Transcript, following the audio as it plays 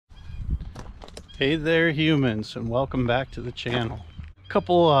Hey there, humans, and welcome back to the channel. A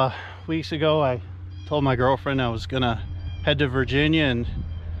couple weeks ago I told my girlfriend I was gonna head to Virginia and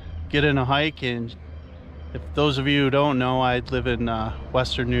get in a hike, and if those of you who don't know, I live in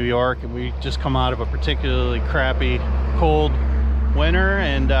western New York, and we just come out of a particularly crappy cold winter,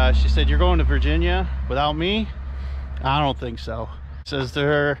 and she said, "You're going to Virginia without me?" I don't think so. Says to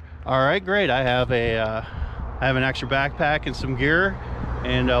her, "All right, great, I have an extra backpack and some gear,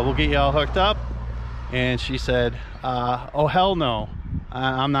 and we'll get you all hooked up." And she said, "Oh hell no,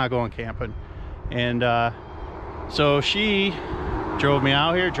 I'm not going camping." And so she drove me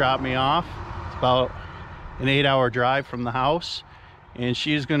out here, dropped me off. It's about an 8-hour drive from the house, and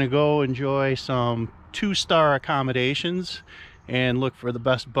she's gonna go enjoy some 2-star accommodations and look for the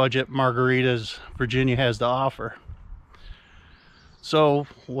best budget margaritas Virginia has to offer. So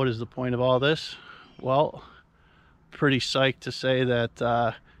what is the point of all this? Well, pretty psyched to say that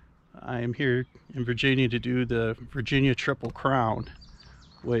I am here in Virginia to do the Virginia Triple Crown,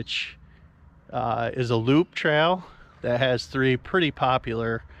 which is a loop trail that has 3 pretty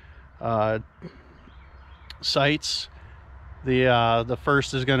popular sites. The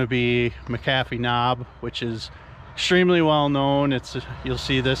first is going to be McAfee Knob, which is extremely well known. You'll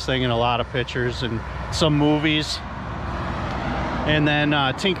see this thing in a lot of pictures and some movies. And then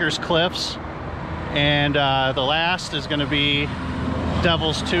Tinker's Cliffs, and the last is going to be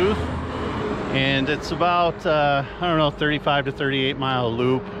Devil's Tooth, and it's about I don't know, 35 to 38 mile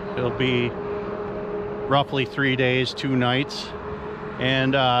loop. It'll be roughly 3 days, 2 nights.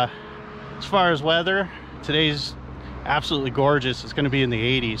 And as far as weather, today's absolutely gorgeous. It's going to be in the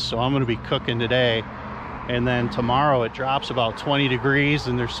 80s, so I'm going to be cooking today. And then tomorrow it drops about 20 degrees,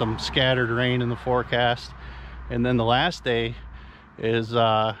 and there's some scattered rain in the forecast. And then the last day is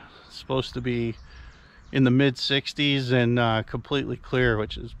supposed to be in the mid 60s and completely clear,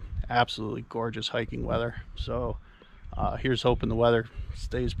 which is absolutely gorgeous hiking weather. So here's hoping the weather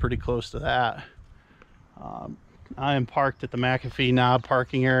stays pretty close to that. I am parked at the McAfee Knob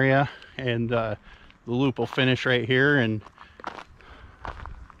parking area, and the loop will finish right here, and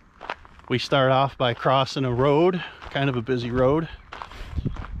we start off by crossing a road, kind of a busy road,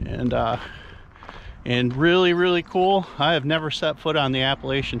 and really cool. I have never set foot on the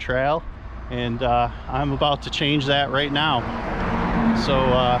Appalachian Trail, and I'm about to change that right now. So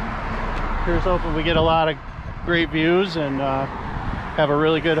here's hoping we get a lot of great views and have a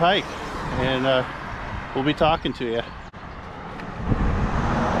really good hike, and we'll be talking to you.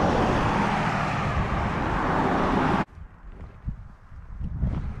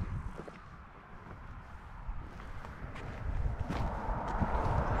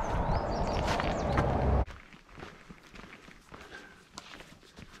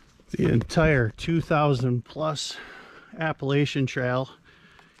 The entire 2,000 plus Appalachian Trail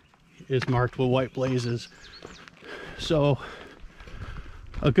is marked with white blazes. So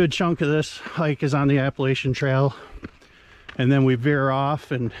a good chunk of this hike is on the Appalachian Trail, and then we veer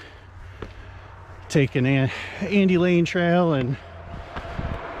off and take an Andy Lane Trail, and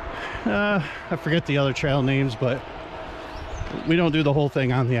I forget the other trail names, but we don't do the whole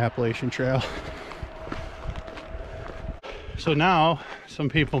thing on the Appalachian Trail. So now some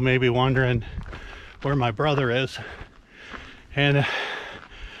people may be wondering where my brother is, and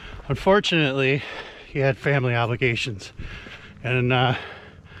unfortunately he had family obligations, and I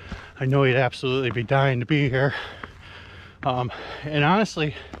know he'd absolutely be dying to be here. And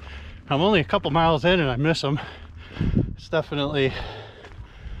honestly, I'm only a couple miles in and I miss him. It's definitely,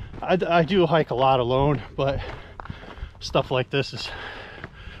 I do hike a lot alone, but stuff like this is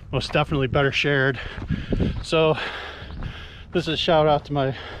most definitely better shared. So this is a shout out to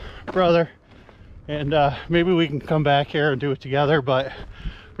my brother, and maybe we can come back here and do it together, but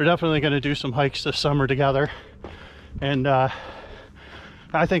we're definitely going to do some hikes this summer together, and I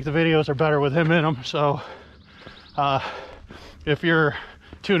think the videos are better with him in them. So if you're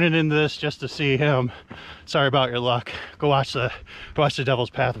tuning into this just to see him, sorry about your luck. Go watch the Devil's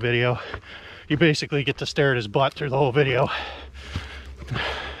Path video. You basically get to stare at his butt through the whole video.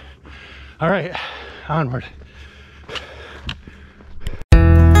 All right, onward.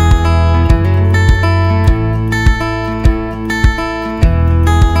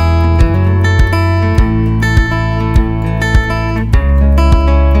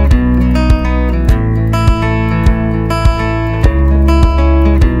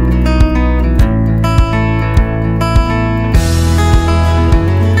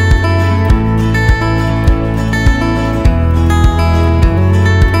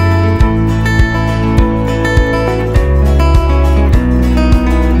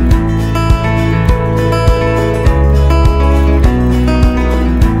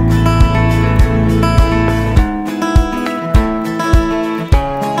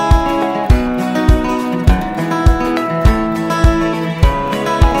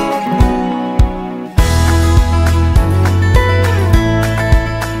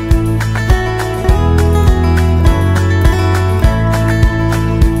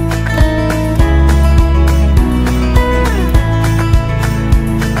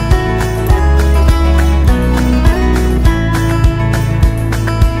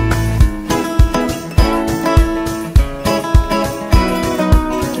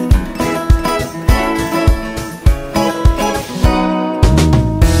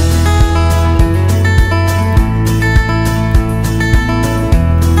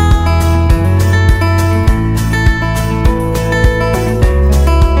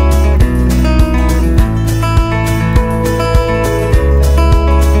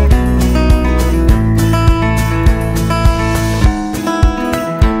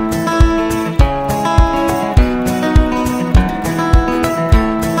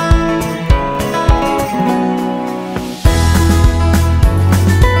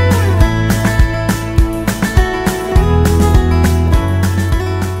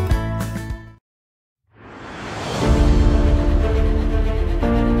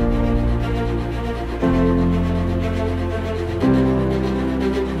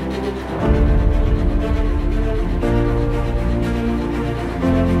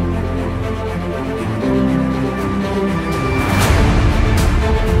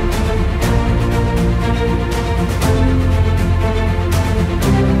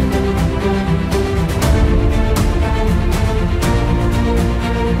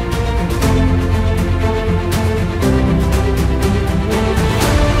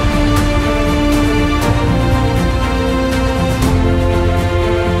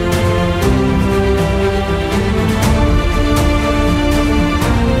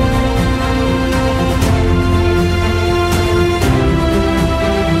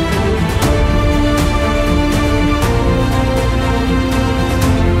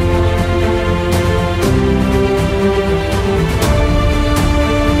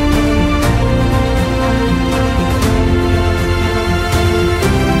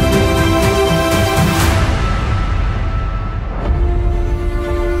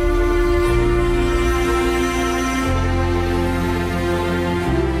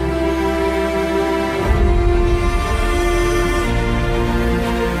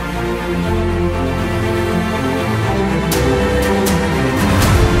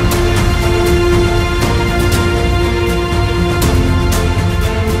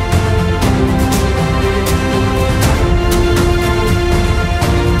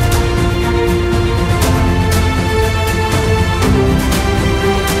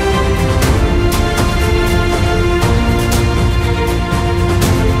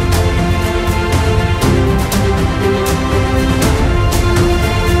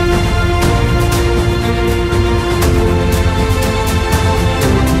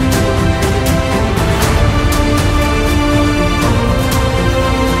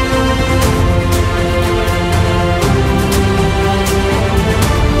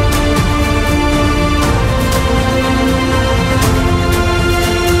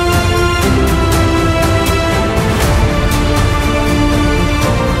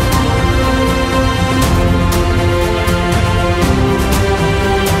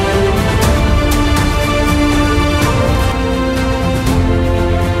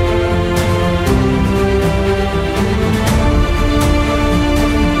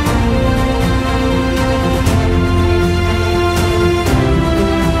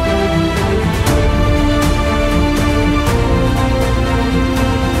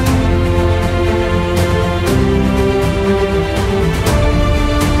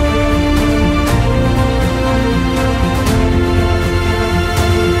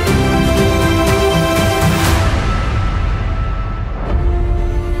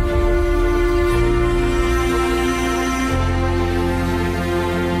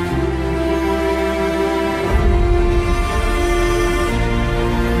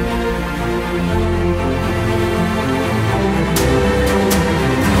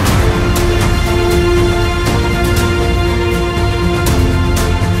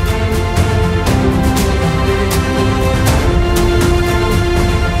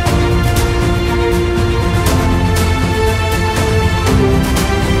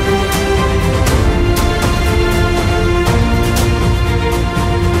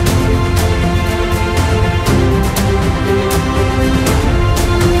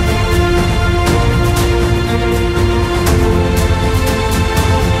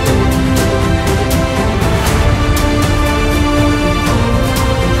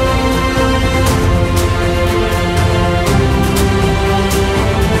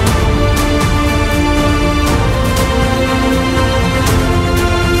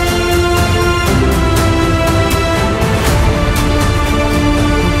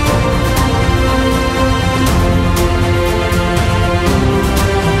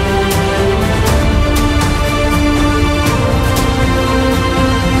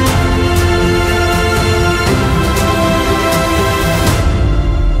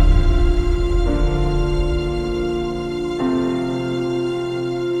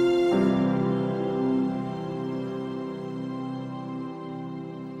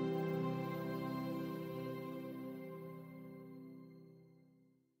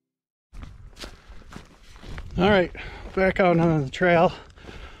 All right, back out on the trail.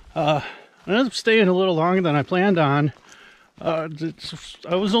 I ended up staying a little longer than I planned on. I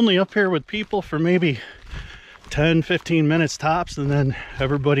was only up here with people for maybe 10-15 minutes tops, and then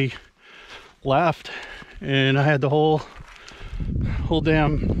everybody left, and I had the whole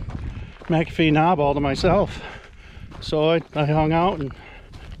damn McAfee knob all to myself. So I hung out and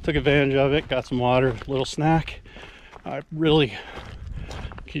took advantage of it, got some water, a little snack. I really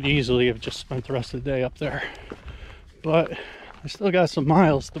could easily have just spent the rest of the day up there, but I still got some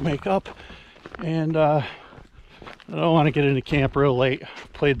miles to make up, and I don't want to get into camp real late.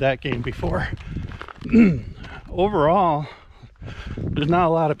 Played that game before. Overall, there's not a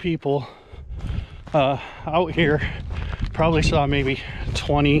lot of people out here. Probably saw maybe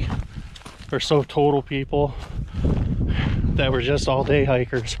 20 or so total people that were just all day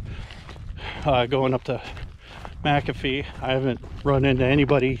hikers going up to McAfee. I haven't run into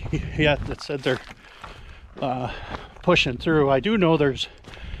anybody yet that said they're pushing through. I do know there's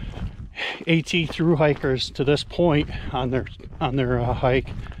AT through hikers to this point on their hike,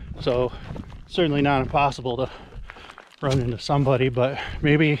 so certainly not impossible to run into somebody, but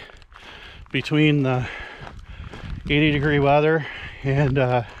maybe between the 80-degree weather and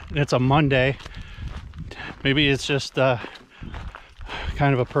it's a Monday, maybe it's just kind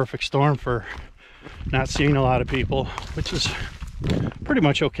of a perfect storm for not seeing a lot of people, which is pretty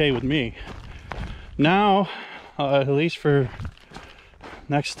much okay with me. Now, at least for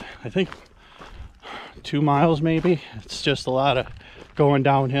next, I think 2 miles maybe, it's just a lot of going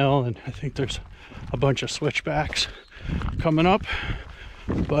downhill, and I think there's a bunch of switchbacks coming up,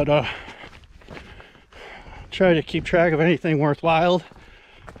 but try to keep track of anything worthwhile,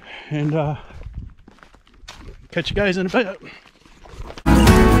 and catch you guys in a bit.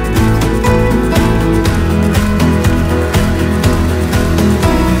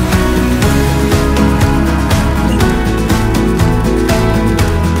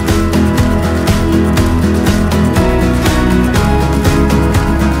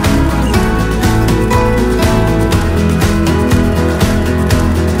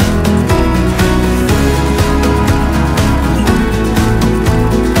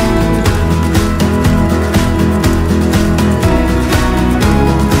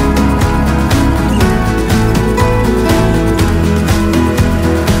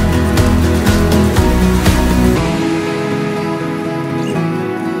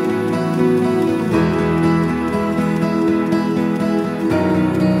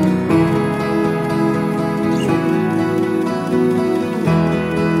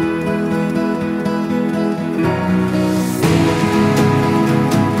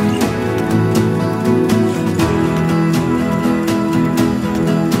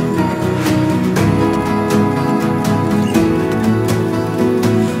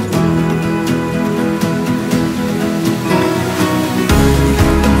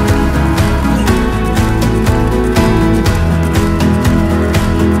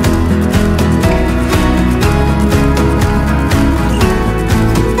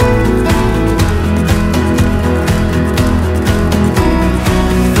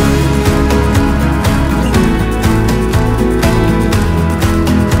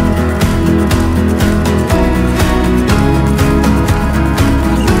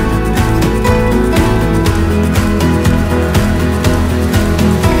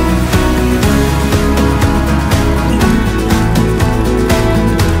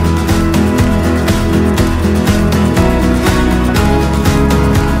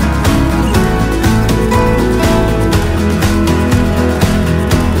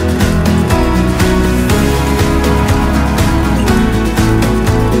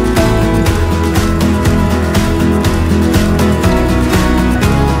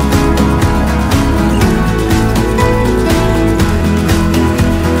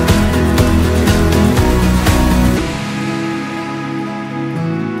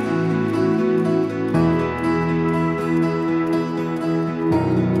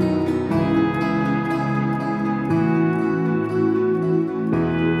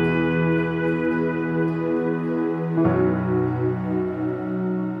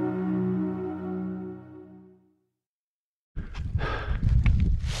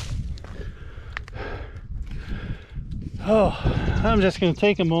 Oh, I'm just going to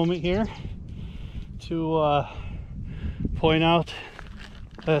take a moment here to point out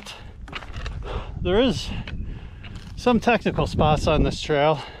that there is some technical spots on this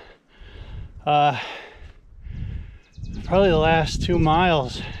trail. Probably the last 2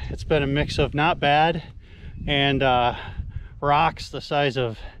 miles, it's been a mix of not bad and rocks the size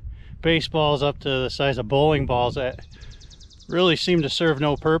of baseballs up to the size of bowling balls that really seem to serve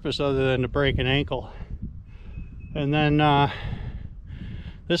no purpose other than to break an ankle. And then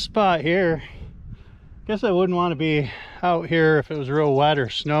this spot here, I guess I wouldn't want to be out here if it was real wet or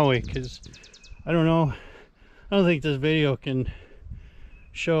snowy, because I don't know, I don't think this video can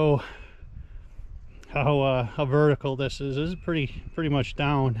show how vertical this is. This is pretty much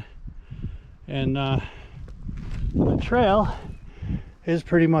down, and the trail is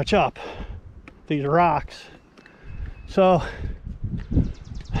pretty much up these rocks. So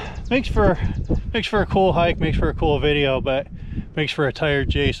makes for a cool hike, makes for a cool video, but makes for a tired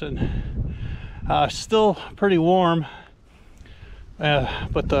Jason. Still pretty warm,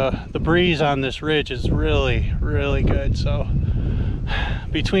 but the breeze on this ridge is really good. So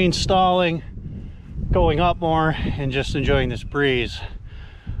between stalling, going up more, and just enjoying this breeze,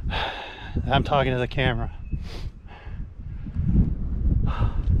 I'm talking to the camera.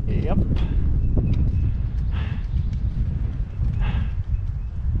 Yep.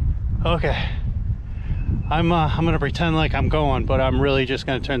 Okay, I'm gonna pretend like I'm going, but I'm really just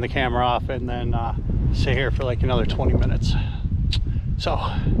gonna turn the camera off and then sit here for like another 20 minutes. So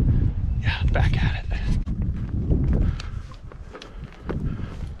yeah, back at it.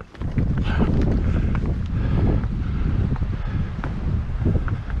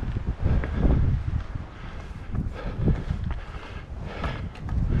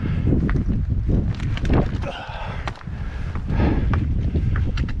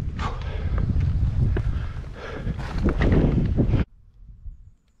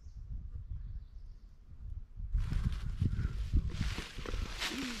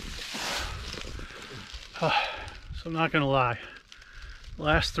 So I'm not gonna lie, the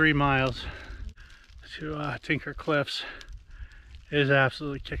last 3 miles to Tinker Cliffs is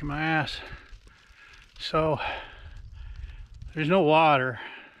absolutely kicking my ass. So there's no water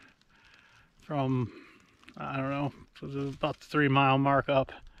from, I don't know, about the 3 mile mark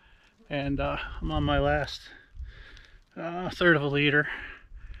up, and I'm on my last third of a liter.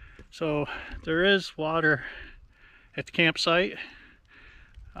 So there is water at the campsite,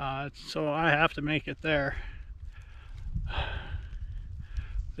 so I have to make it there.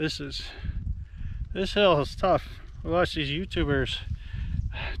 This hill is tough. I watch these YouTubers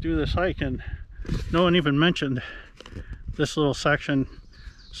do this hike and no one even mentioned this little section.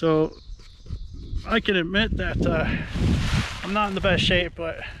 So I can admit that I'm not in the best shape,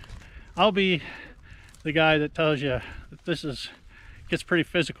 but I'll be the guy that tells you that this gets pretty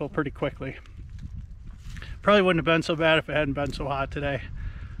physical pretty quickly. Probably wouldn't have been so bad if it hadn't been so hot today.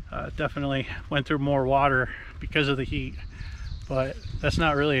 Definitely went through more water because of the heat, but that's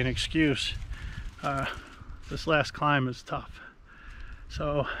not really an excuse. This last climb is tough,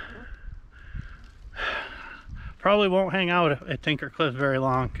 so probably won't hang out at Tinker Cliff very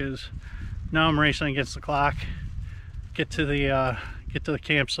long, because now I'm racing against the clock. Get to the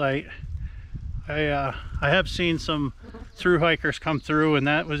campsite. I have seen some through hikers come through, and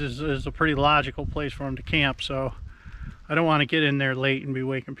that is a pretty logical place for them to camp, so I don't want to get in there late and be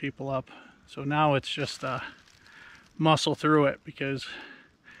waking people up. So now it's just muscle through it, because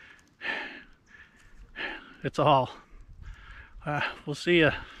it's a haul. We'll see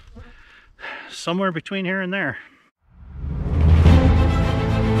you somewhere between here and there.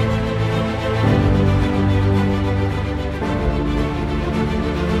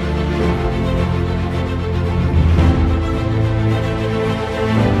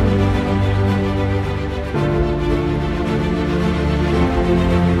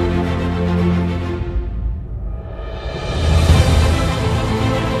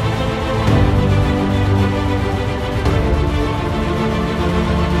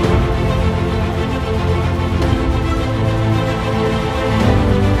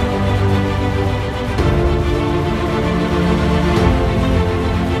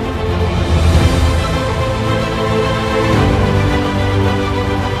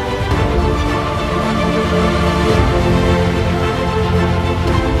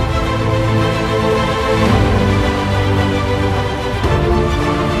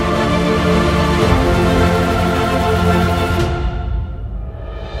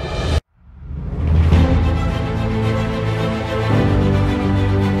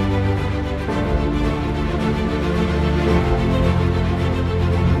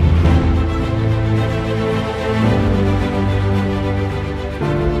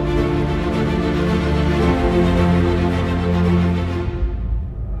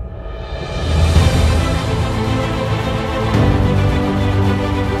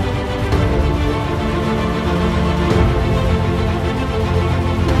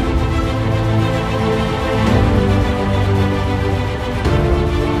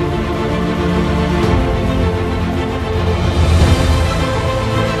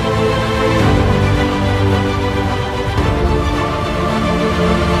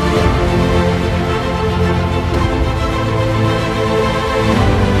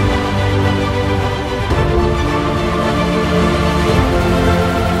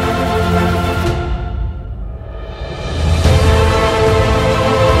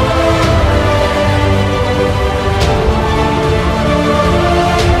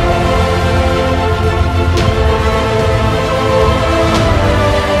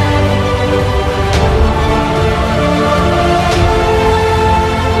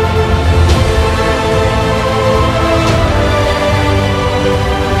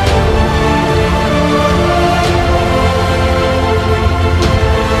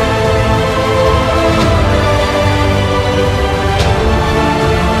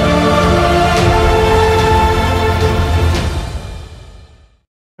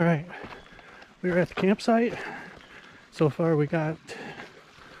 campsite. So far we got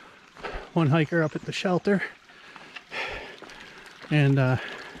one hiker up at the shelter, and I'll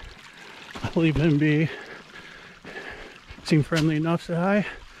leave him be. Seemed friendly enough, said hi.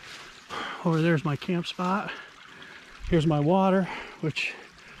 Over there's my camp spot. Here's my water, which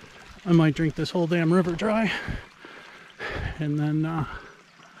I might drink this whole damn river dry. And then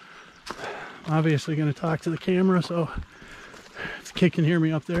obviously going to talk to the camera, so if the kid can hear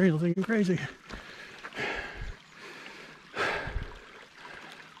me up there, he'll think I'm crazy.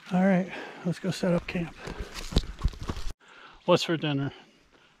 All right, let's go set up camp. What's for dinner?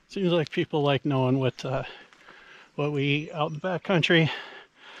 Seems like people like knowing what we eat out in the backcountry.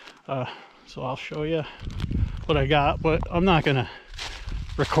 So I'll show you what I got, but I'm not gonna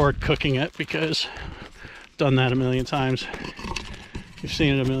record cooking it because I've done that a million times. You've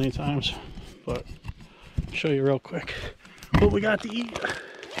seen it a million times, but I'll show you real quick what we got to eat.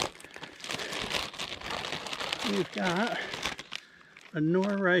 We've got a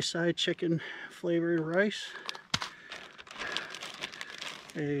Knorr rice side chicken flavored rice,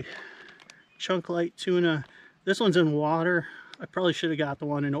 a chunk light tuna. This one's in water. I probably should have got the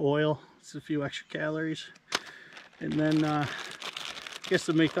one in oil. It's a few extra calories. And then I guess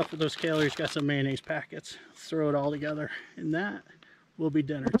to make up for those calories, got some mayonnaise packets. Let's throw it all together, and that will be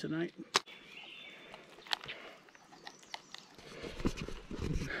dinner tonight.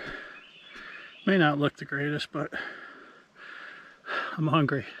 May not look the greatest, but I'm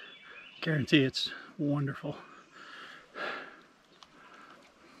hungry. Guarantee it's wonderful.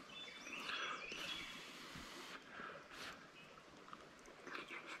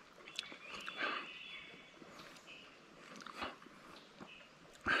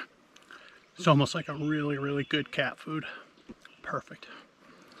 It's almost like a really, really good cat food. Perfect.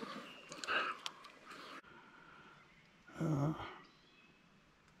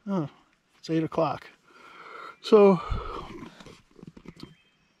 Oh, it's 8 o'clock. So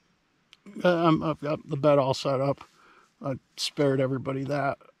I've got the bed all set up. I spared everybody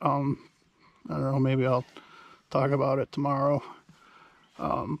that. I don't know, maybe I'll talk about it tomorrow.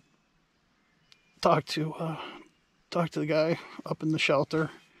 Talk to the guy up in the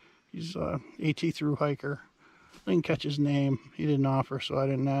shelter. He's AT through hiker. I didn't catch his name. He didn't offer, so I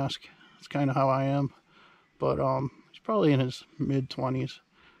didn't ask. That's kind of how I am. But he's probably in his mid-20s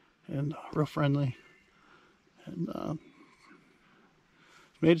and real friendly. And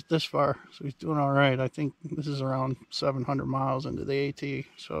made it this far, so he's doing all right. I think this is around 700 miles into the AT,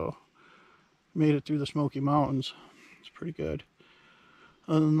 so made it through the Smoky Mountains. It's pretty good.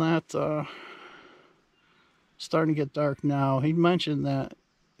 Other than that, starting to get dark now. He mentioned that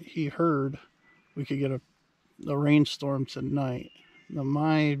he heard we could get a rainstorm tonight. Now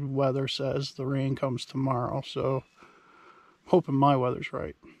my weather says the rain comes tomorrow, so I'm hoping my weather's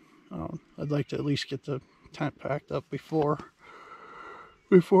right. I'd like to at least get the tent packed up before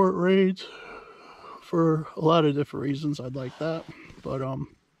it rains. For a lot of different reasons I'd like that, but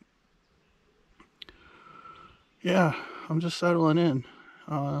yeah, I'm just settling in,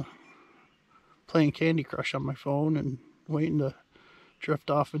 playing Candy Crush on my phone and waiting to drift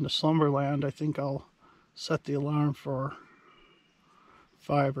off into slumberland. I think I'll set the alarm for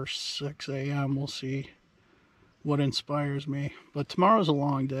 5 or 6 a.m. We'll see what inspires me. But tomorrow's a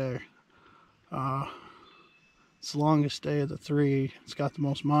long day. It's the longest day of the 3. It's got the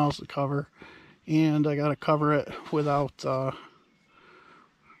most miles to cover, and I got to cover it without so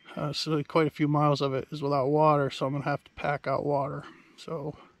quite a few miles of it is without water, so I'm gonna have to pack out water.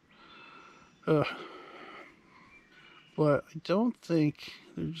 So but I don't think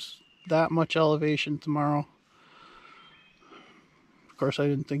there's that much elevation tomorrow. Of course, I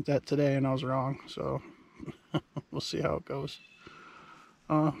didn't think that today, and I was wrong, so we'll see how it goes.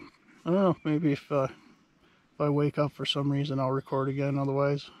 I don't know, maybe if I wake up for some reason, I'll record again.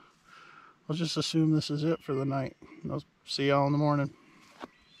 Otherwise, I'll just assume this is it for the night. I'll see y'all in the morning.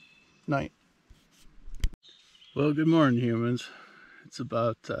 Night. Well, good morning, humans. It's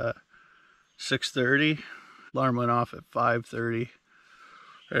about 6:30. Alarm went off at 5:30,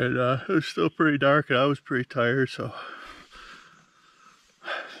 and it was still pretty dark, and I was pretty tired, so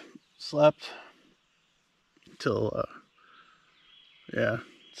slept till yeah,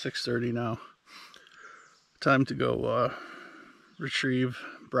 6:30 now. Time to go retrieve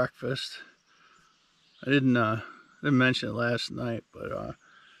breakfast. I didn't mention it last night, but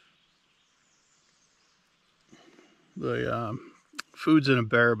the food's in a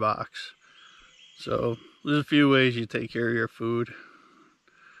bear box. So there's a few ways you take care of your food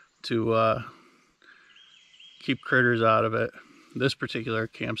to keep critters out of it. This particular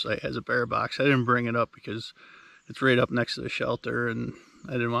campsite has a bear box. I didn't bring it up because it's right up next to the shelter, and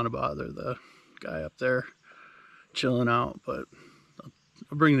I didn't want to bother the guy up there chilling out, but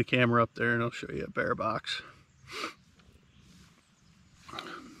I'll bring the camera up there and I'll show you a bear box.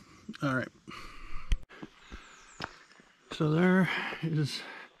 All right. So there is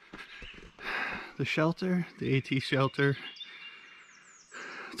the shelter, the AT shelter,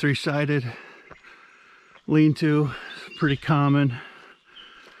 3-sided lean-to, pretty common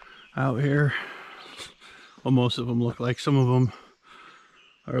out here. Well, most of them look like. Some of them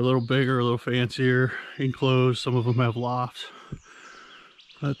are a little bigger, a little fancier, enclosed. Some of them have lofts,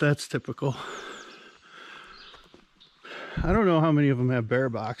 but that's typical. I don't know how many of them have bear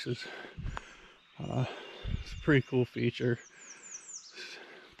boxes. It's a pretty cool feature. It's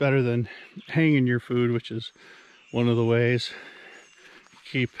better than hanging your food, which is one of the ways you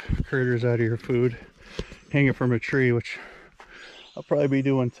keep critters out of your food. Hang it from a tree, which I'll probably be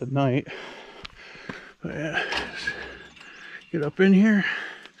doing tonight. But yeah, get up in here,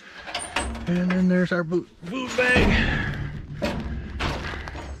 and then there's our food bag.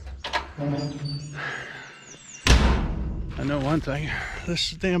 I know one thing,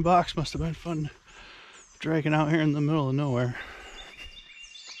 this damn box must have been fun dragging out here in the middle of nowhere.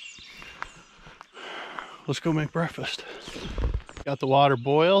 Let's go make breakfast. Got the water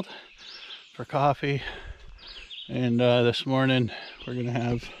boiled for coffee, and this morning we're gonna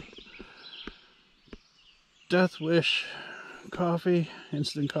have Death Wish coffee,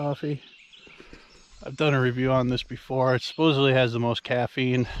 instant coffee. I've done a review on this before. It supposedly has the most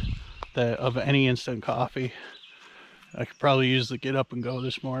caffeine of any instant coffee. I could probably use the get up and go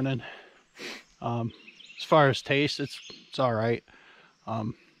this morning. As far as taste, it's all right,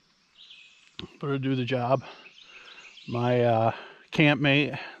 but it'll do the job. My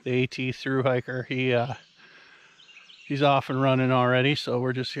campmate, the AT thru hiker, he's off and running already, so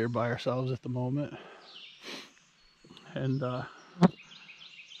we're just here by ourselves at the moment. And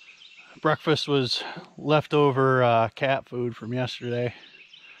breakfast was leftover cat food from yesterday.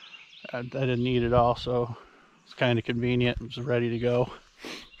 I didn't eat it all, so it's kind of convenient. It was ready to go.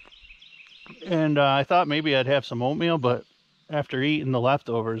 And I thought maybe I'd have some oatmeal, but after eating the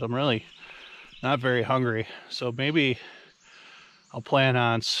leftovers, I'm really not very hungry. So maybe I'll plan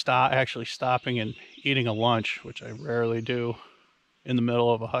on actually stopping and eating a lunch, which I rarely do in the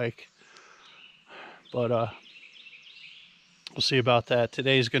middle of a hike. But we'll see about that.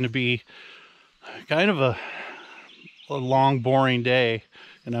 Today's going to be kind of a long, boring day,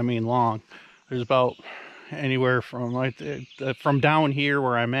 and I mean long. There's about anywhere from down here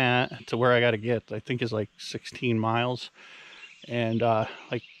where I'm at to where I got to get, I think is like 16 miles, and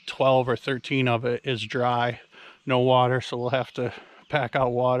like 12 or 13 of it is dry, no water, so we'll have to pack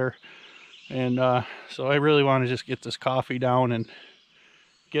out water. And so I really want to just get this coffee down and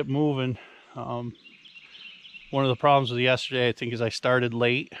get moving. One of the problems with yesterday, I think, is I started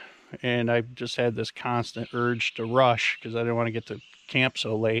late, and I just had this constant urge to rush because I didn't want to get to camp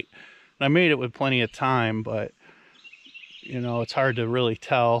so late. And I made it with plenty of time, but you know, it's hard to really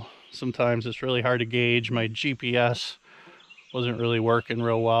tell. Sometimes it's really hard to gauge. My GPS wasn't really working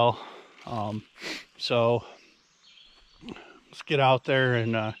real well. So let's get out there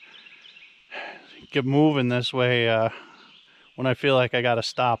and get moving this way. When I feel like I got to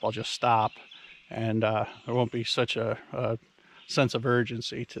stop, I'll just stop. And there won't be such a sense of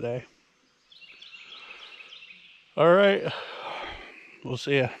urgency today. All right, we'll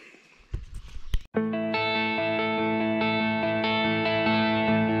see ya.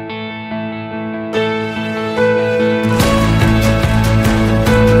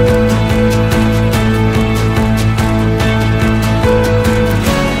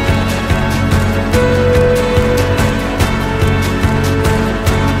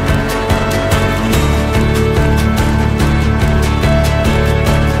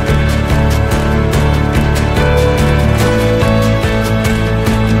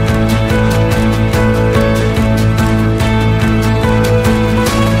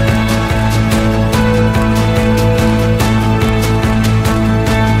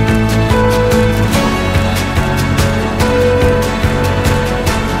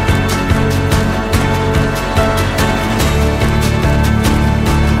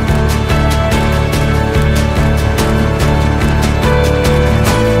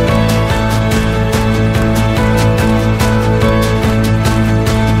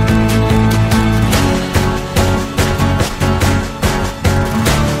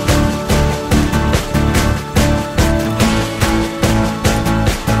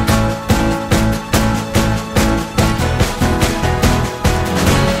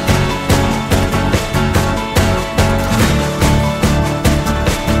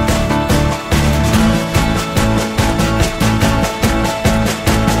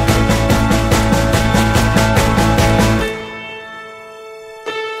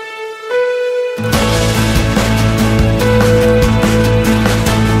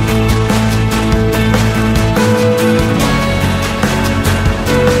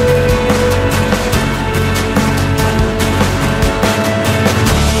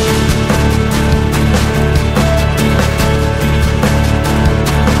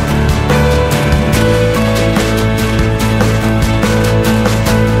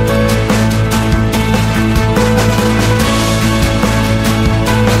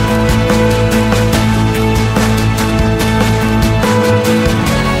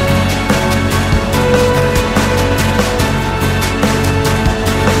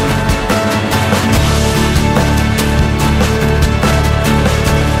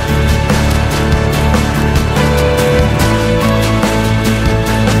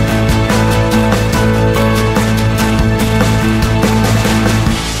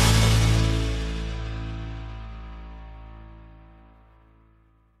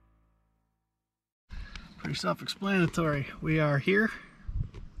 Pretty self-explanatory. We are here,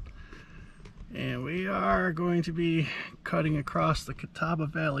 and we are going to be cutting across the Catawba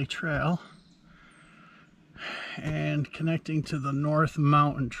Valley Trail and connecting to the North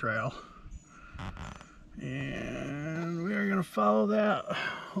Mountain Trail. And we are going to follow that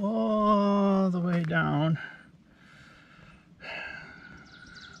all the way down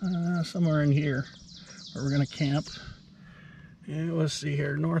somewhere in here where we're going to camp. And let's see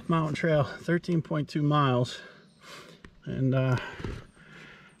here, North Mountain Trail, 13.2 miles. And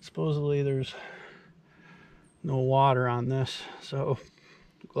supposedly there's no water on this, so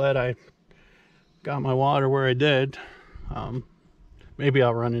glad I got my water where I did. Maybe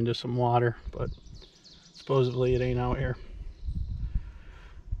I'll run into some water, but supposedly it ain't out here.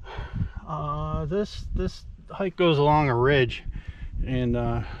 This hike goes along a ridge,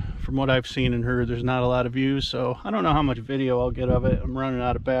 and from what I've seen and heard, there's not a lot of views, so I don't know how much video I'll get of it. I'm running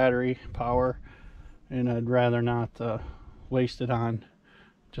out of battery power, and I'd rather not waste it on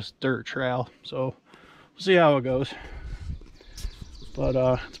just dirt trail, so we'll see how it goes. But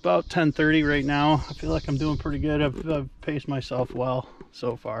it's about 10:30 right now. I feel like I'm doing pretty good. I've paced myself well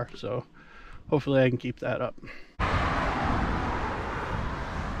so far, so hopefully I can keep that up.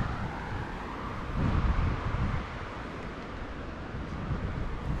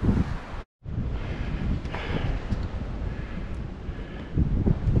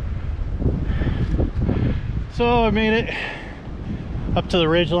 So I made it up to the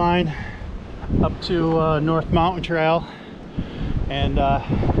ridge line, up to North Mountain Trail, and I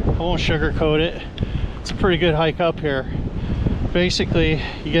won't sugarcoat it. It's a pretty good hike up here. Basically,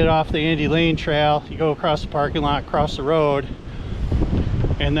 you get off the Andy Lane Trail, you go across the parking lot, across the road,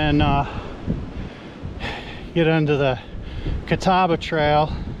 and then get onto the Catawba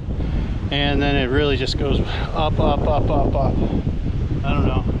Trail, and then it really just goes up, up, up, up, up. I don't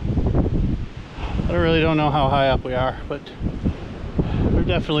know. I really don't know how high up we are, but we're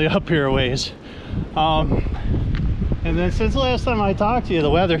definitely up here a ways. And then since the last time I talked to you, the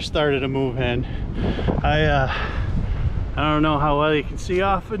weather started to move in. I don't know how well you can see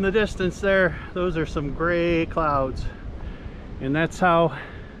off in the distance there. Those are some gray clouds, and that's how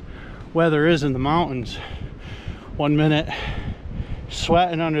weather is in the mountains. 1 minute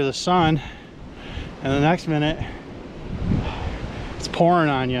sweating under the sun, and the next minute it's pouring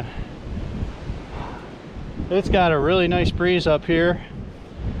on you. It's got a really nice breeze up here,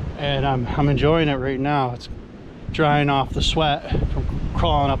 and I'm enjoying it right now. It's drying off the sweat from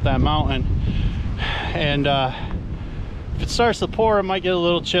crawling up that mountain. And if it starts to pour, it might get a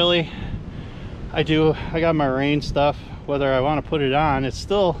little chilly. I got my rain stuff, whether I want to put it on. It's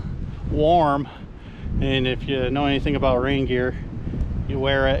still warm, and if you know anything about rain gear, you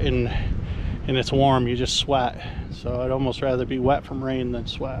wear it and it's warm, you just sweat. So I'd almost rather be wet from rain than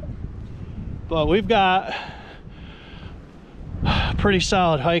sweat. But we've got a pretty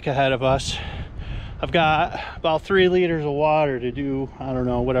solid hike ahead of us. I've got about 3 liters of water to do, I don't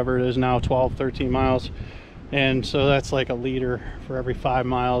know, whatever it is now, 12, 13 miles. And so that's like a liter for every 5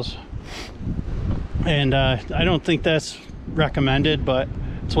 miles. And I don't think that's recommended, but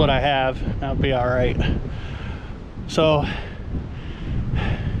it's what I have. That'll be all right. So,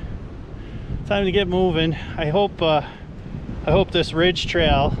 time to get moving. I hope this ridge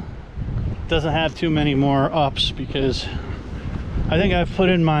trail doesn't have too many more ups, because I think I've put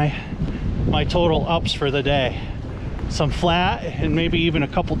in my total ups for the day. Some flat and maybe even a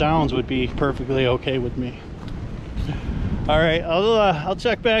couple downs would be perfectly okay with me. All right, I'll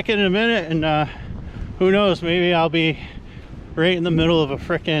check back in a minute, and who knows, maybe I'll be right in the middle of a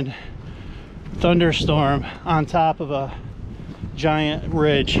frickin' thunderstorm on top of a giant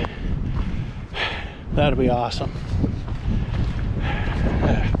ridge. That'll be awesome.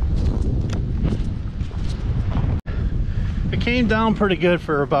 It came down pretty good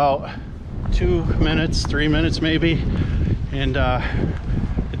for about 2 minutes, 3 minutes maybe, and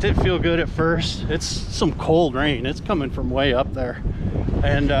it did feel good at first. It's some cold rain. It's coming from way up there,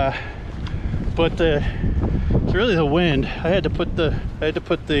 and but it's really the wind. I had to put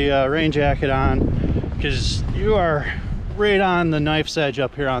the rain jacket on, because you are right on the knife's edge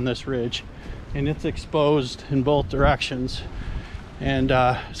up here on this ridge, and it's exposed in both directions, and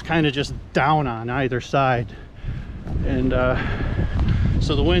it's kind of just down on either side. And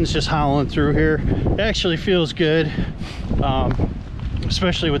so the wind's just howling through here. It actually feels good,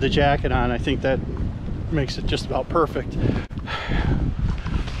 especially with the jacket on. I think that makes it just about perfect.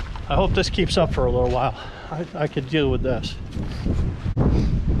 I hope this keeps up for a little while. I could deal with this.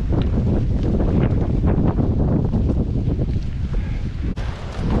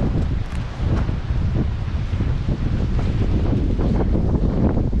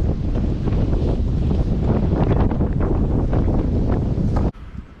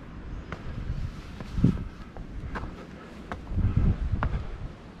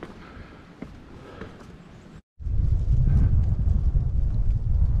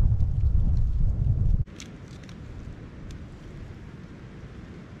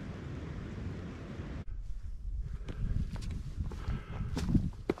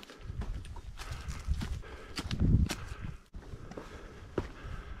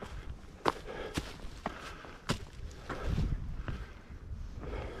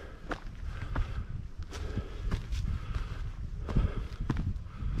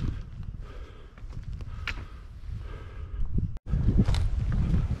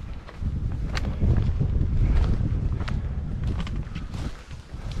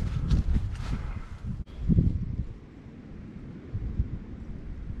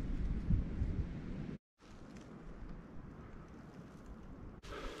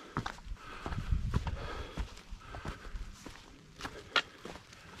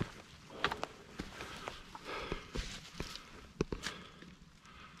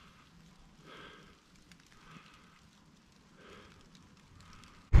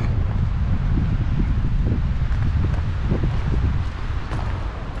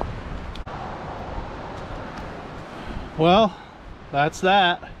 Well, that's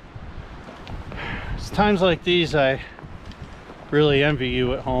that. It's times like these I really envy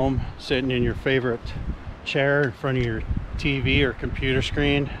you at home, sitting in your favorite chair in front of your TV or computer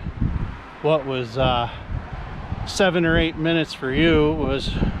screen. What was 7 or 8 minutes for you was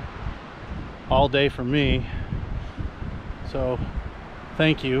all day for me. So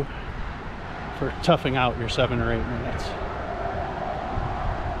thank you for toughing out your 7 or 8 minutes.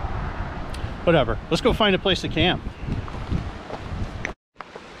 Whatever, let's go find a place to camp.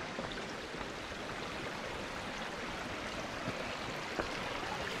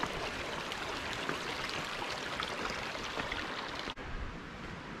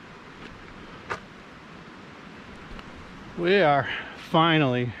 We are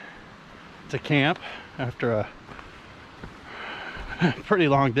finally to camp after a pretty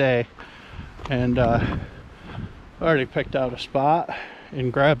long day, and already picked out a spot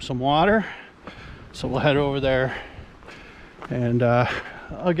and grabbed some water, so we'll head over there and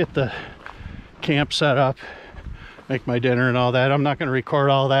I'll get the camp set up, make my dinner and all that. I'm not going to record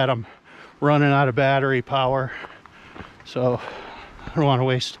all that. I'm running out of battery power, so I don't want to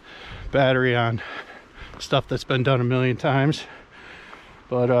waste battery on stuff that's been done a million times.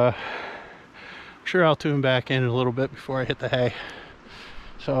 But I'm sure I'll tune back in a little bit before I hit the hay.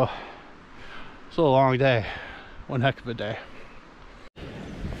 So it's a long day, one heck of a day.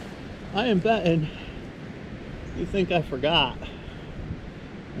 I am betting you think I forgot,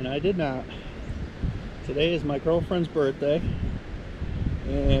 and I did not. Today is my girlfriend's birthday,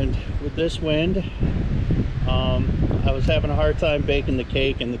 and with this wind, I was having a hard time baking the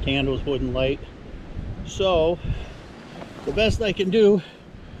cake and the candles wouldn't light. So the best I can do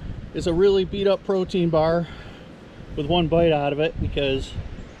is a really beat up protein bar with one bite out of it because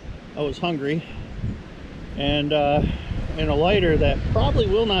I was hungry, and a lighter that probably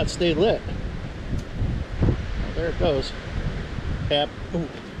will not stay lit. Oh, there it goes. Tap. Ooh,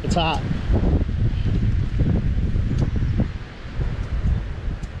 it's hot.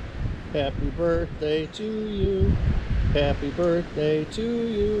 Happy birthday to you. Happy birthday to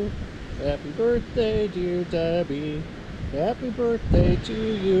you. Happy birthday, dear Debbie. Happy birthday to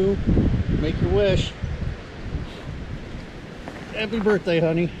you. Make your wish. Happy birthday,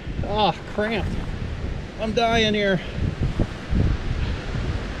 honey. Ah, cramped. I'm dying here.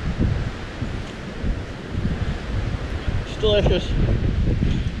 It's delicious.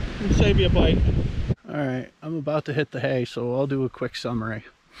 I'll save you a bite. All right, I'm about to hit the hay, so I'll do a quick summary.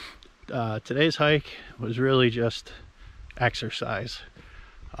 Today's hike was really just exercise.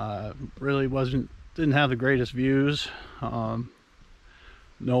 Really didn't have the greatest views. No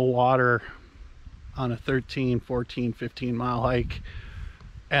water on a 13, 14, 15 mile hike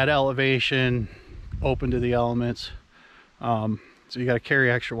at elevation, open to the elements. So you got to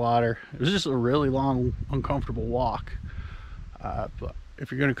carry extra water. It was just a really long, uncomfortable walk. But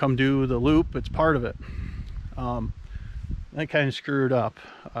if you're going to come do the loop, it's part of it. That kind of screwed up.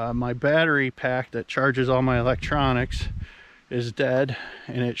 My battery pack that charges all my electronics is dead,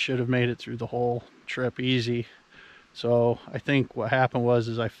 and it should have made it through the whole trip easy. So I think what happened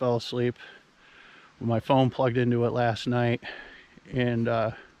was I fell asleep with my phone plugged into it last night, and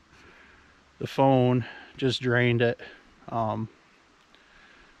the phone just drained it.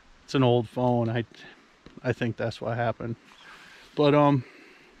 It's an old phone. I think that's what happened. But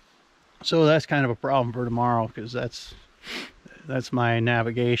so that's kind of a problem for tomorrow, because that's my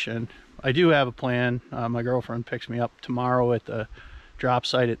navigation. I do have a plan. My girlfriend picks me up tomorrow at the drop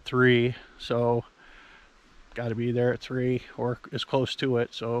site at 3, so got to be there at 3 or as close to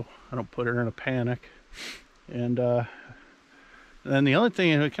it, so I don't put her in a panic. And then the other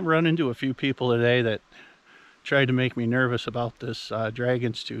thing, I can run into a few people today that tried to make me nervous about this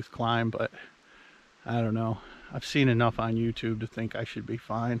Dragon's Tooth climb, but I don't know. I've seen enough on YouTube to think I should be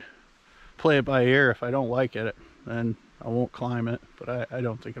fine. Play it by ear. If I don't like it, then I won't climb it, but I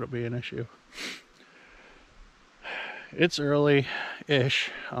don't think it'll be an issue. It's early-ish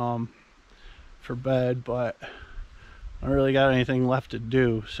for bed, but I don't really got anything left to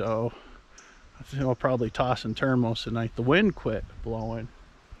do, so I think I'll probably toss and turn most of the night. The wind quit blowing,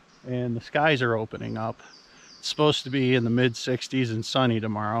 and the skies are opening up. It's supposed to be in the mid-60s and sunny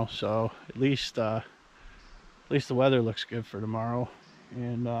tomorrow, so at least the weather looks good for tomorrow.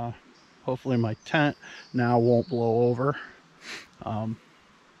 And hopefully my tent now won't blow over.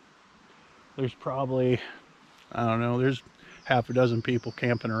 There's probably, I don't know, there's half a dozen people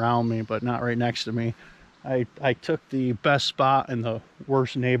camping around me, but not right next to me. I took the best spot in the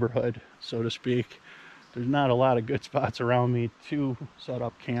worst neighborhood, so to speak. There's not a lot of good spots around me to set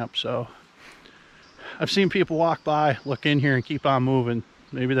up camp, so I've seen people walk by, look in here, and keep on moving.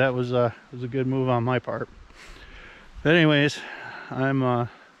 Maybe that was a good move on my part. But anyways, I'm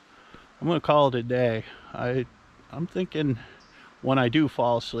gonna call it a day. I'm thinking when I do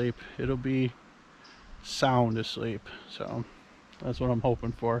fall asleep, it'll be sound asleep. So that's what I'm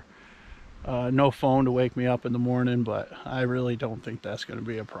hoping for. No phone to wake me up in the morning, but I really don't think that's going to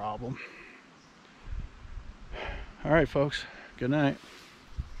be a problem. All right, folks, good night.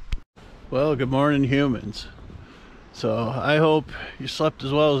 Well, good morning, humans. So I hope you slept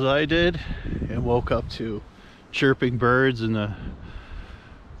as well as I did and woke up to chirping birds and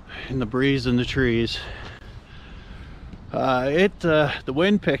the breeze in the trees. The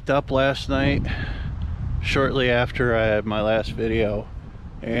wind picked up last night shortly after I had my last video,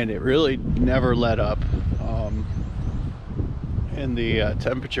 and it really never let up. And the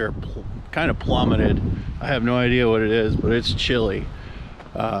temperature kind of plummeted. I have no idea what it is, but it's chilly.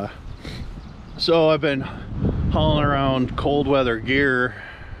 So I've been hauling around cold weather gear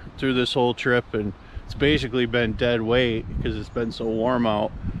through this whole trip, and it's basically been dead weight because it's been so warm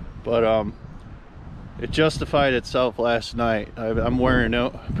out. But it justified itself last night. I'm wearing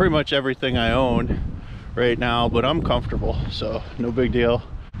pretty much everything I own right now, but I'm comfortable, so no big deal.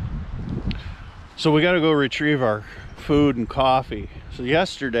 So we got to go retrieve our food and coffee. So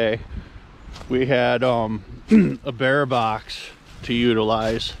yesterday we had a bear box to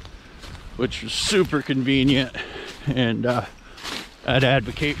utilize, which was super convenient, and I'd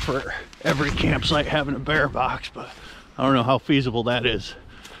advocate for every campsite having a bear box, but I don't know how feasible that is.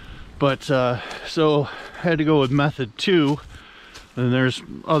 But so I had to go with method 2, and there's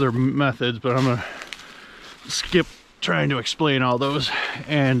other methods, but I'm gonna skip trying to explain all those.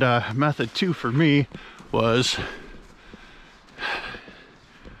 And method 2 for me was,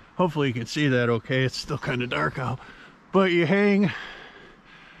 hopefully you can see that okay, it's still kind of dark out, but you hang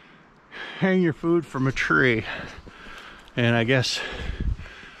your food from a tree, and I guess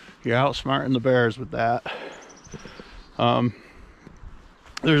you're outsmarting the bears with that.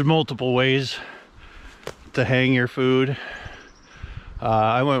 There's multiple ways to hang your food.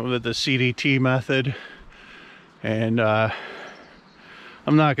 I went with the CDT method, and I'm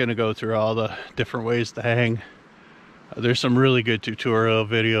not going to go through all the different ways to hang. There's some really good tutorial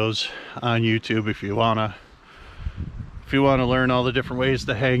videos on YouTube if you wanna learn all the different ways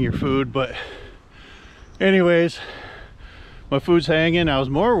to hang your food. But anyways, my food's hanging. I was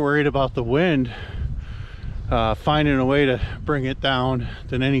more worried about the wind, finding a way to bring it down,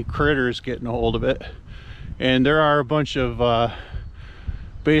 than any critters getting a hold of it. And there are a bunch of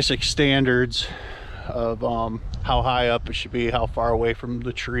basic standards of how high up it should be, how far away from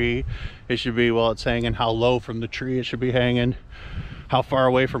the tree it should be while it's hanging, how low from the tree it should be hanging, how far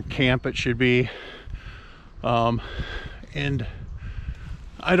away from camp it should be. And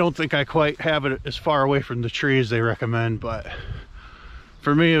I don't think I quite have it as far away from the tree as they recommend, but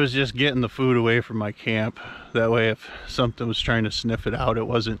for me it was just getting the food away from my camp. That way if something was trying to sniff it out, it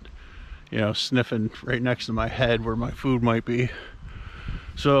wasn't, you know, sniffing right next to my head where my food might be.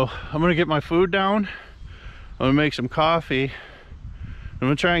 So I'm gonna get my food down, I'm gonna make some coffee, I'm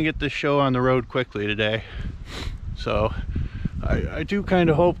gonna try and get this show on the road quickly today. So I do kind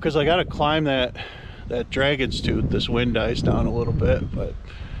of hope, because I gotta climb that Dragon's Tooth. This wind dies down a little bit, but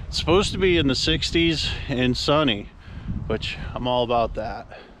it's supposed to be in the 60s and sunny, which I'm all about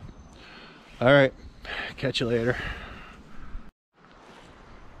that. All right, catch you later.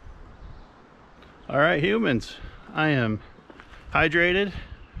 All right, humans, I am hydrated,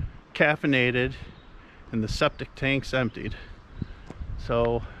 caffeinated, and the septic tank's emptied.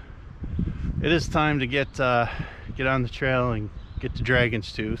 So it is time to get on the trail and get to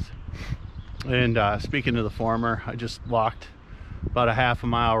Dragon's Tooth. And speaking of the former, I just walked about a half a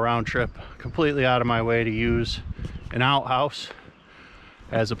mile round trip completely out of my way to use an outhouse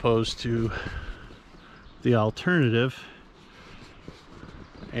as opposed to the alternative,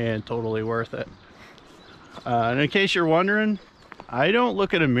 and totally worth it. And in case you're wondering, I don't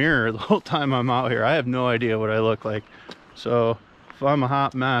look at a mirror the whole time I'm out here. I have no idea what I look like. So if I'm a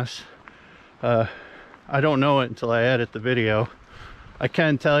hot mess, I don't know it until I edit the video. I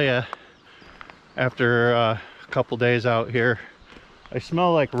can tell you, after a couple days out here, I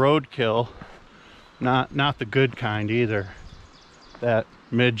smell like roadkill. Not the good kind either, that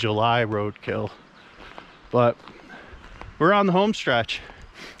mid-July roadkill. But we're on the home stretch.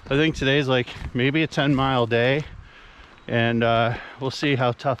 I think today's like maybe a 10-mile day, and we'll see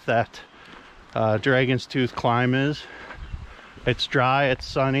how tough that Dragon's Tooth climb is. It's dry, it's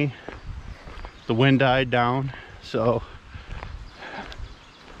sunny, the wind died down, so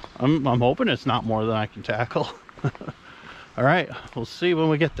I'm hoping it's not more than I can tackle. All right, we'll see when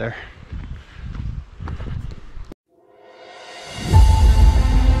we get there.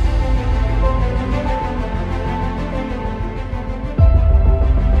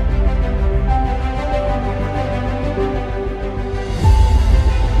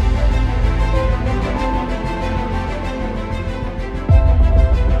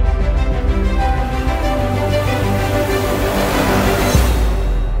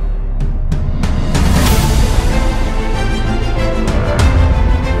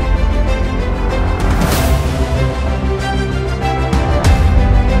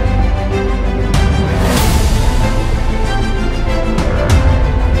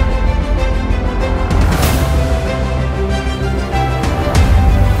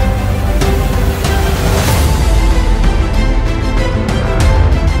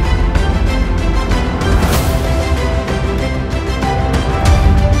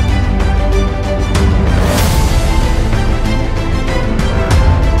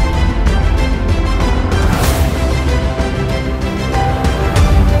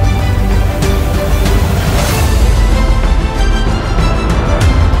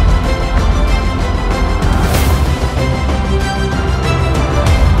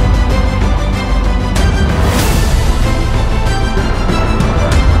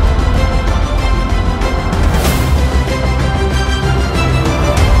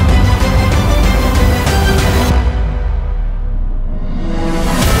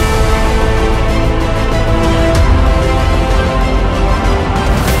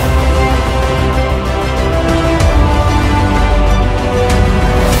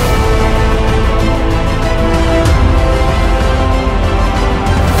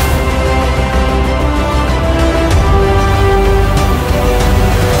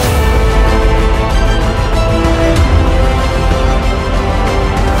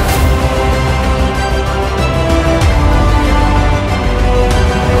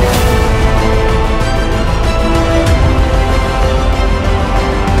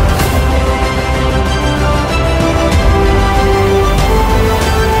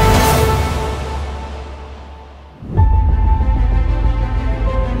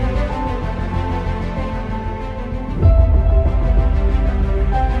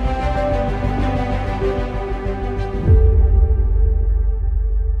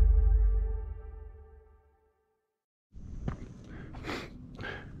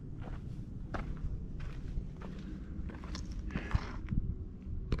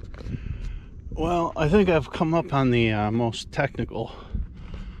 Well, I think I've come up on the most technical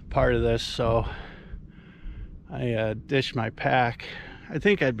part of this, so I dished my pack. I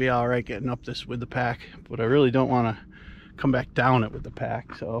think I'd be all right getting up this with the pack, but I really don't want to come back down it with the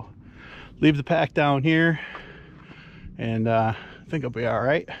pack, so leave the pack down here, and I think I'll be all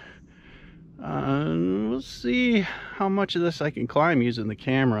right. We'll see how much of this I can climb using the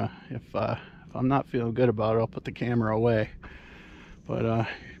camera. If I'm not feeling good about it, I'll put the camera away. But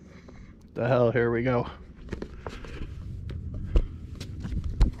the hell, here we go.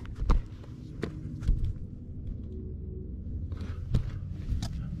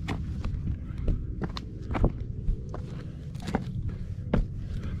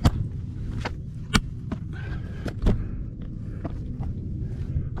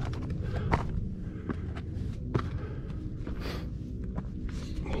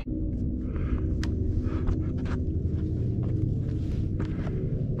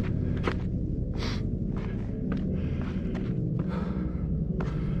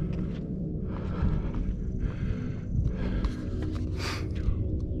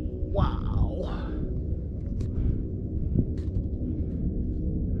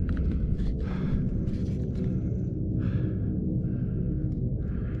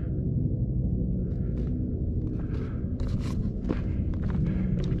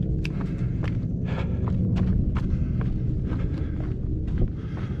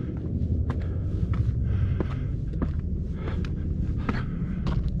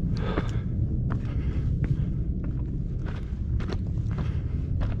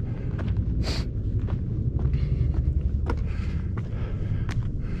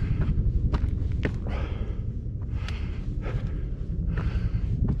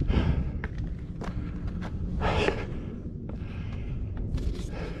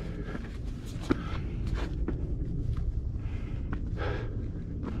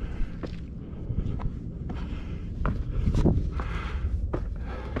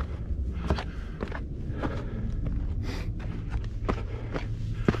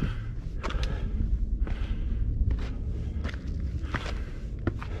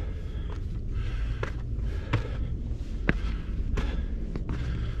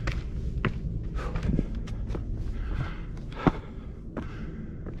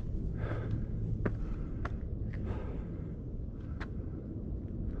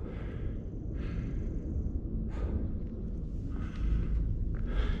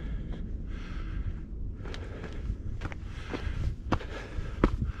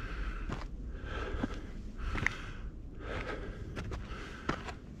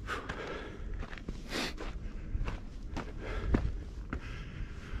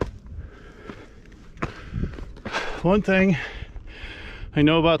 One thing I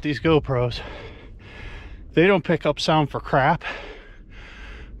know about these GoPros, they don't pick up sound for crap,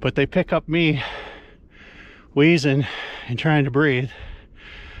 but they pick up me wheezing and trying to breathe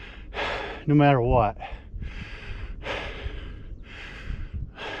no matter what.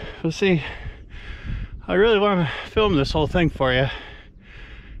 Let's see, I really want to film this whole thing for you.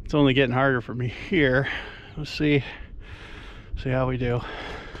 It's only getting harder for me here. Let's see how we do.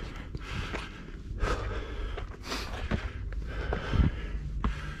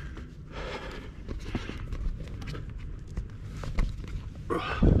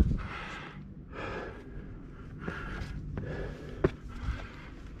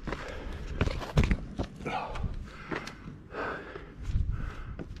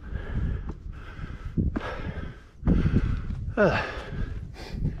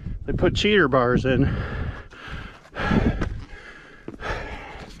 They put cheater bars in.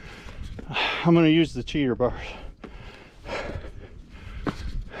 I'm going to use the cheater bars.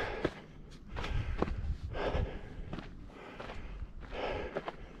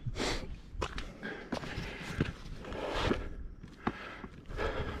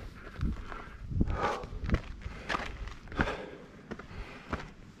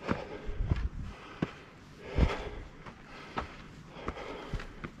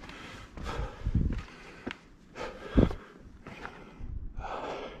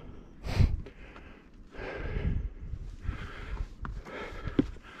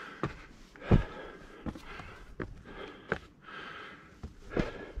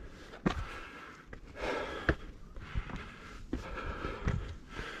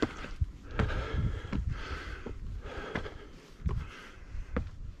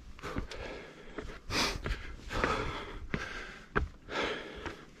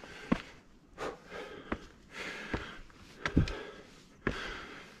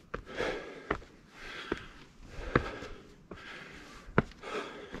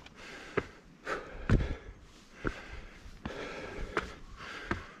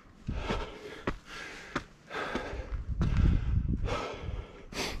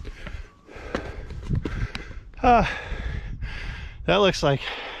 That looks like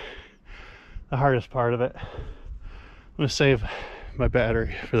the hardest part of it. I'm gonna save my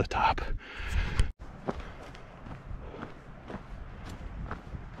battery for the top.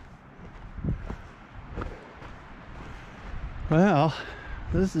 Well,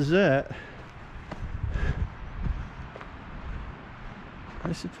 this is it.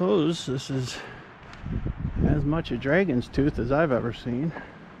 I suppose this is as much a dragon's tooth as I've ever seen.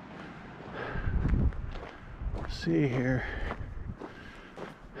 Let's see here.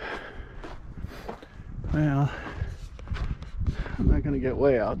 Well, I'm not gonna get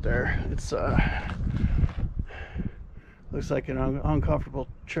way out there. It's looks like an uncomfortable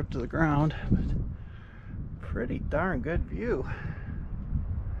trip to the ground, but pretty darn good view.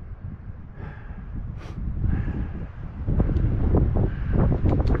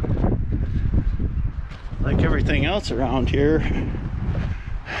 Like everything else around here,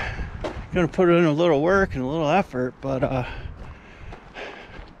 gonna put in a little work and a little effort, but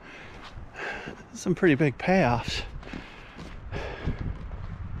some pretty big payoffs.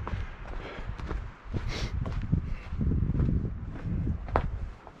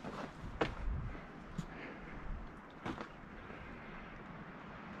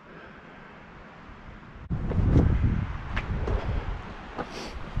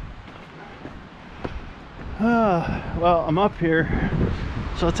 Well, I'm up here,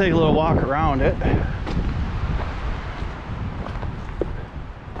 so I'll take a little walk around it.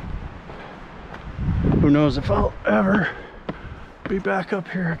 Who knows if I'll ever be back up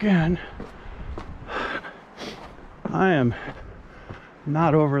here again. I am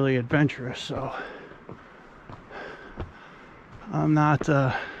not overly adventurous, so I'm not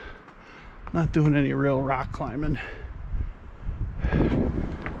doing any real rock climbing.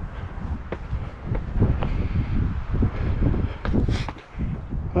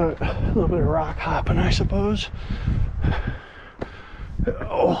 But a little bit of rock hopping, I suppose.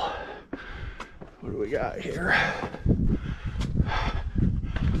 Oh, what do we got here?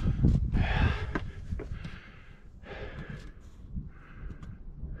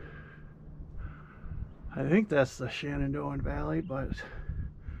 I think that's the Shenandoah Valley, but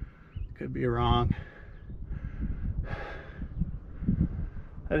could be wrong.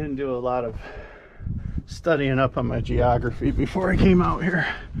 I didn't do a lot of studying up on my geography before I came out here.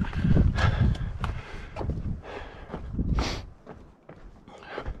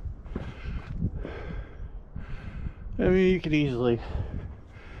 I mean, you could easily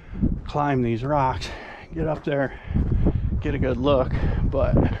climb these rocks, get up there, get a good look,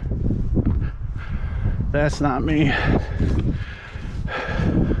 but that's not me.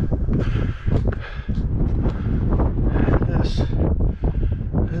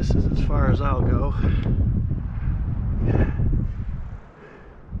 This is as far as I'll go.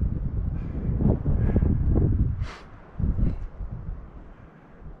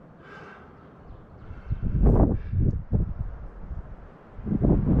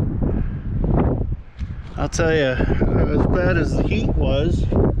 I'll tell you, as bad as the heat was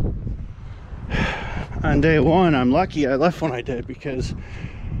on day one, I'm lucky I left when I did, because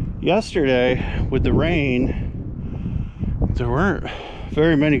yesterday with the rain, there weren't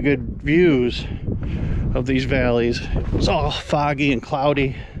very many good views of these valleys. It was all foggy and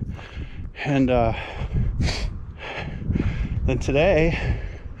cloudy, and then today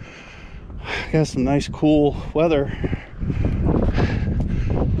got some nice cool weather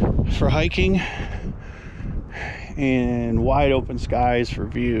for hiking and wide open skies for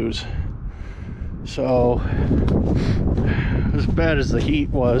views. So as bad as the heat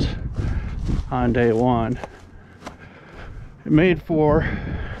was on day one, it made for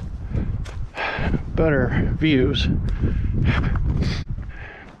better views.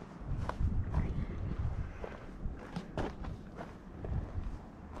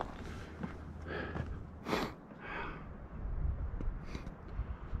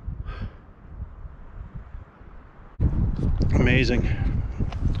 Amazing.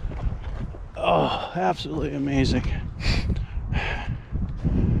 Oh, absolutely amazing.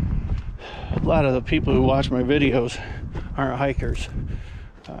 A lot of the people who watch my videos aren't hikers,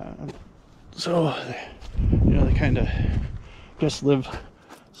 so you know, they kind of just live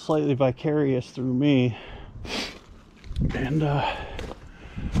slightly vicarious through me, and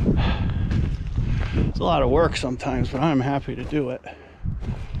it's a lot of work sometimes, but I'm happy to do it.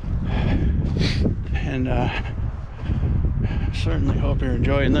 And certainly hope you're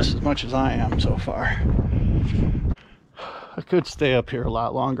enjoying this as much as I am so far. I could stay up here a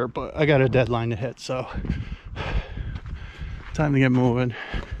lot longer, but I got a deadline to hit, so time to get moving.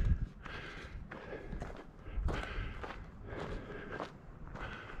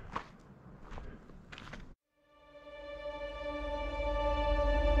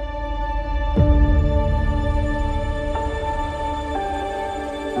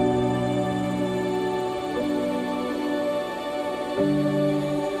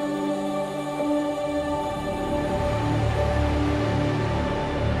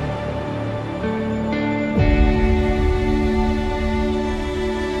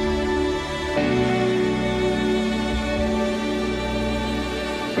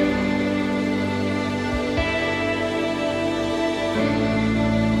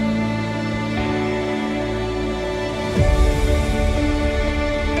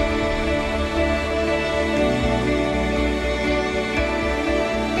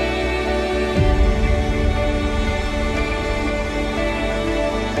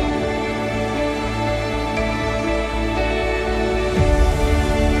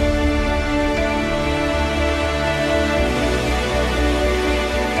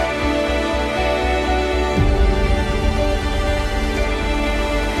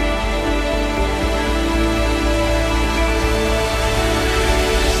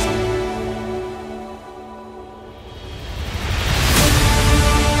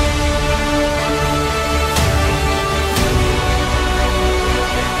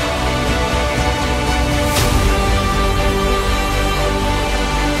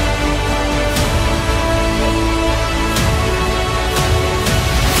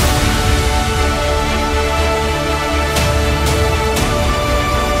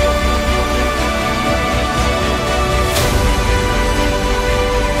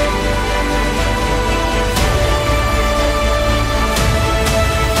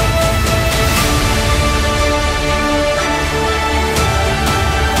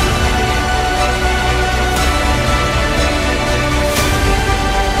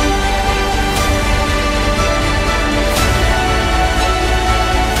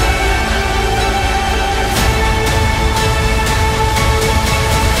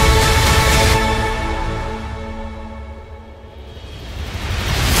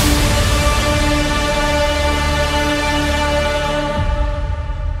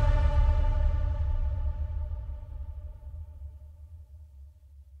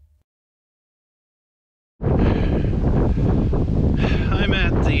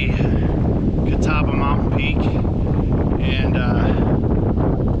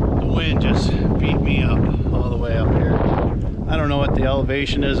 the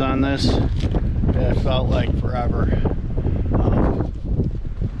elevation is on this, it felt like forever.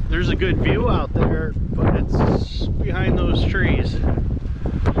 There's a good view out there, but it's behind those trees.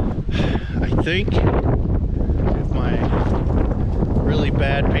 I think if my really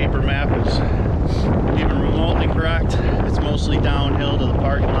bad paper map is even remotely correct, it's mostly downhill to the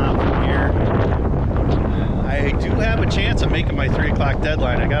parking lot from here. I do have a chance of making my 3 o'clock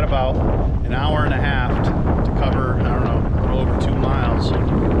deadline. I got about an hour and a half to cover, I don't know, a little over 2 miles.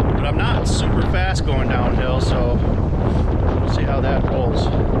 But I'm not super fast going downhill, so we'll see how that rolls.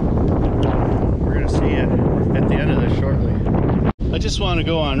 We're gonna see it at the end of this shortly. I just want to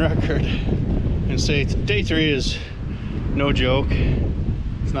go on record and say day 3 is no joke.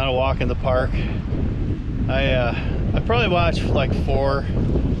 It's not a walk in the park. I probably watched like 4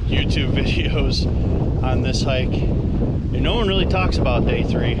 YouTube videos on this hike, and no one really talks about day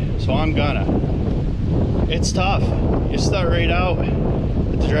 3, so I'm gonna. It's tough. You start right out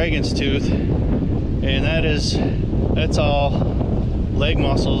at the Dragon's Tooth, and that's all leg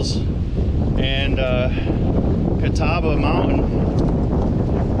muscles, and Catawba Mountain,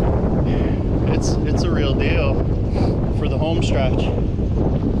 it's a real deal for the home stretch.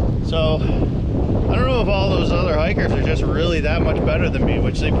 So I don't know if all those other hikers are just really that much better than me,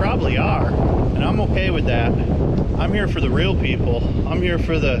 which they probably are, and I'm okay with that. I'm here for the real people. I'm here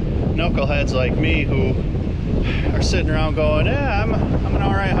for the knuckleheads like me who are sitting around going, yeah, I'm an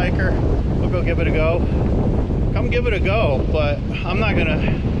all right hiker, we'll go give it a go. Come give it a go, but I'm not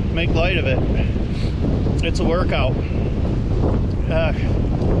gonna make light of it. It's a workout.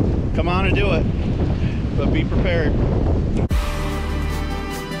 Come on and do it, but be prepared.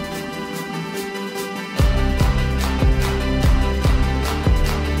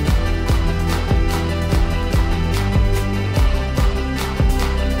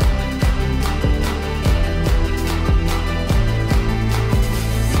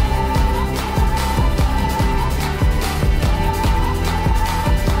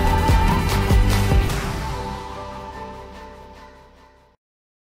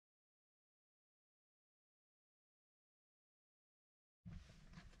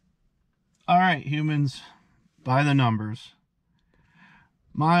 All right, humans, by the numbers.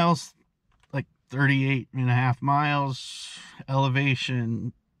 Miles, like 38.5 miles,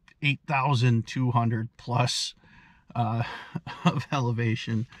 elevation 8,200 plus of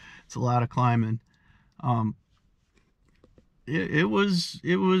elevation. It's a lot of climbing. It was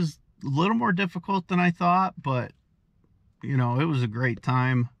a little more difficult than I thought, but you know, it was a great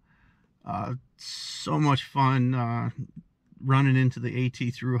time. So much fun running into the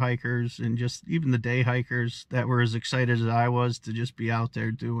AT through hikers, and just even the day hikers that were as excited as I was to just be out there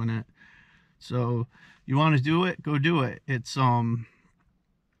doing it. So you want to do it, go do it. It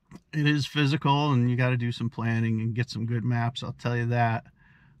is physical, and you got to do some planning and get some good maps, I'll tell you that.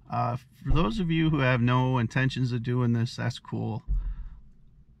 For those of you who have no intentions of doing this, that's cool.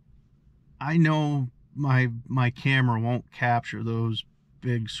 I know my camera won't capture those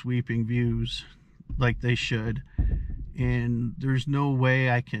big sweeping views like they should, and there's no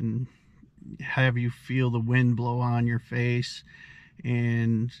way I can have you feel the wind blow on your face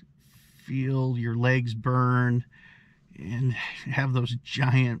and feel your legs burn and have those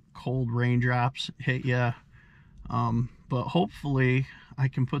giant cold raindrops hit you. But hopefully I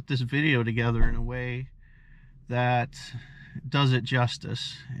can put this video together in a way that does it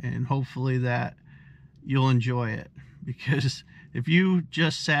justice, and hopefully that you'll enjoy it, because if you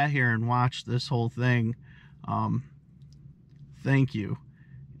just sat here and watched this whole thing, thank you,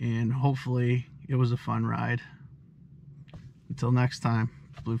 and hopefully it was a fun ride. Until next time,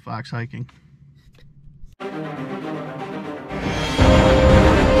 Blue Fox Hiking.